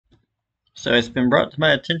So it's been brought to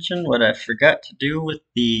my attention what I forgot to do with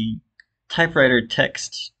the typewriter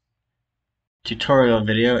text tutorial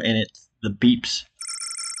video, and it's the beeps.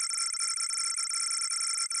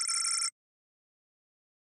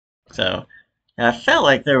 So I felt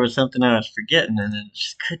like there was something I was forgetting, and I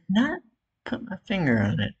just could not put my finger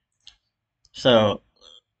on it. So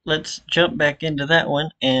let's jump back into that one,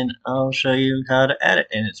 and I'll show you how to add it,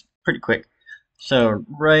 and it's pretty quick. So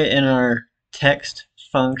right in our text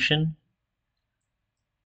function,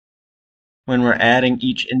 when we're adding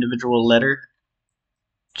each individual letter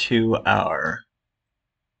to our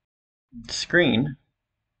screen,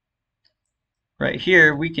 right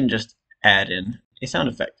here we can just add in a sound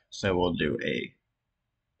effect. So we'll do a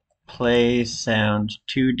play sound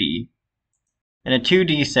 2D. And a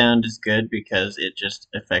 2D sound is good because it just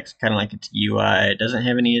affects kind of like its UI. It doesn't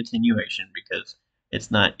have any attenuation because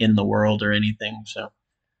it's not in the world or anything. So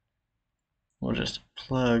we'll just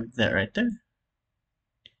plug that right there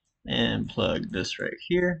and plug this right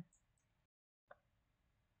here.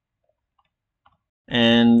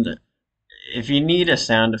 And if you need a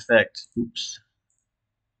sound effect,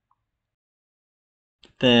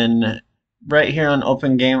 then right here on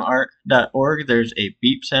opengameart.org there's a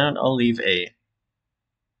beep sound. I'll leave a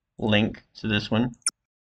link to this one,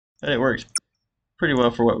 but it works pretty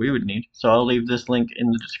well for what we would need. So I'll leave this link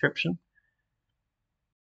in the description.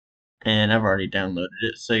 And I've already downloaded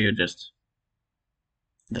it, so you just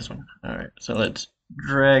this one. Alright, so let's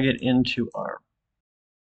drag it into our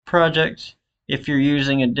project. If you're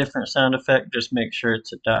using a different sound effect, just make sure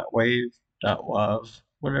it's a .wave, .wav,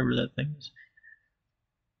 whatever that thing is.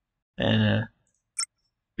 And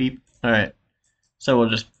beep. Alright, so we'll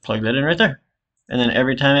just plug that in right there. And then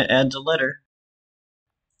every time it adds a letter,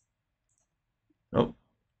 oh,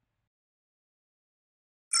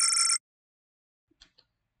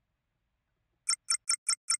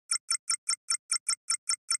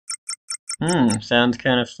 sounds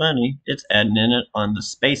kind of funny. It's adding in it on the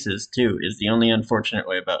spaces too, is the only unfortunate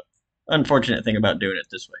thing about doing it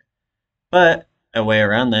this way. But a way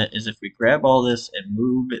around that is if we grab all this and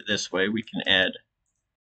move it this way, we can add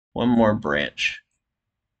one more branch.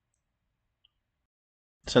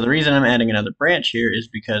 So the reason I'm adding another branch here is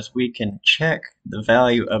because we can check the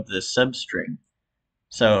value of the substring.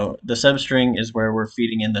 So the substring is where we're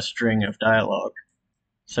feeding in the string of dialogue.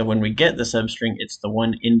 So when we get the substring, it's the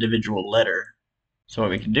one individual letter. So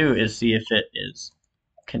what we can do is see if it is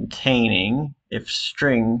containing, if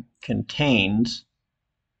string contains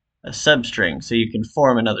a substring. So you can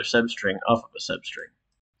form another substring off of a substring.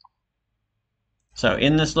 So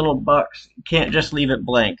in this little box, you can't just leave it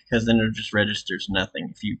blank because then it just registers nothing.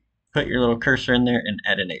 If you put your little cursor in there and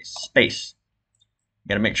add in a space, you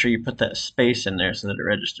got to make sure you put that space in there so that it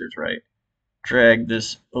registers right. Drag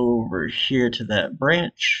this over here to that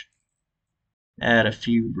branch. Add a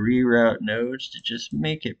few reroute nodes to just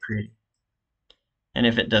make it pretty. And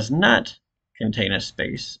if it does not contain a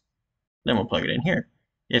space, then we'll plug it in here.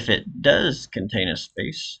 If it does contain a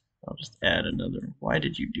space, I'll just add another. Why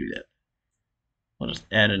did you do that? We'll just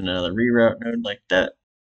add another reroute node like that.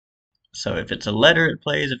 So if it's a letter, it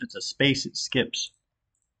plays. If it's a space, it skips.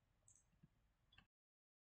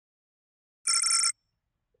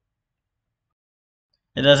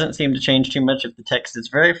 It doesn't seem to change too much if the text is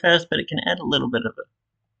very fast, but it can add a little bit of it.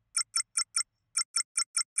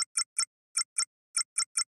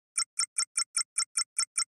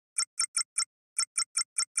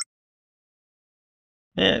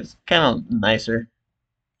 Yeah, it's kind of nicer.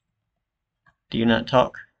 Do you not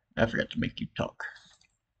talk? I forgot to make you talk.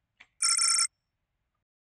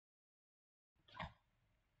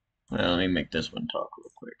 Well, let me make this one talk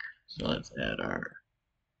real quick. So let's add our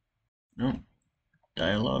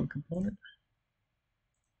dialogue component.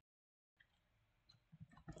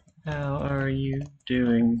 How are you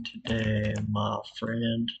doing today, my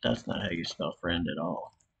friend? That's not how you spell friend at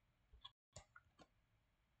all.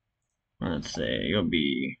 Let's say you'll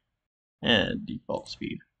be default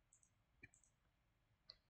speed.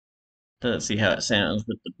 So let's see how it sounds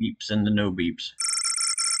with the beeps and the no beeps.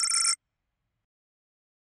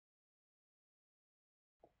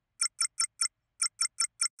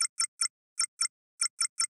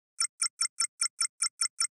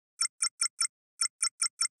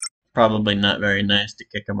 Probably not very nice to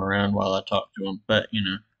kick them around while I talk to them, but you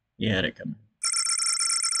know, you had it coming.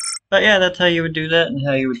 But yeah, that's how you would do that and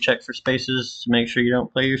how you would check for spaces to make sure you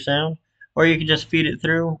don't play your sound. Or you could just feed it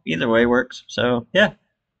through. Either way works. So yeah.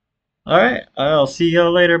 Alright, I'll see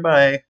y'all later. Bye.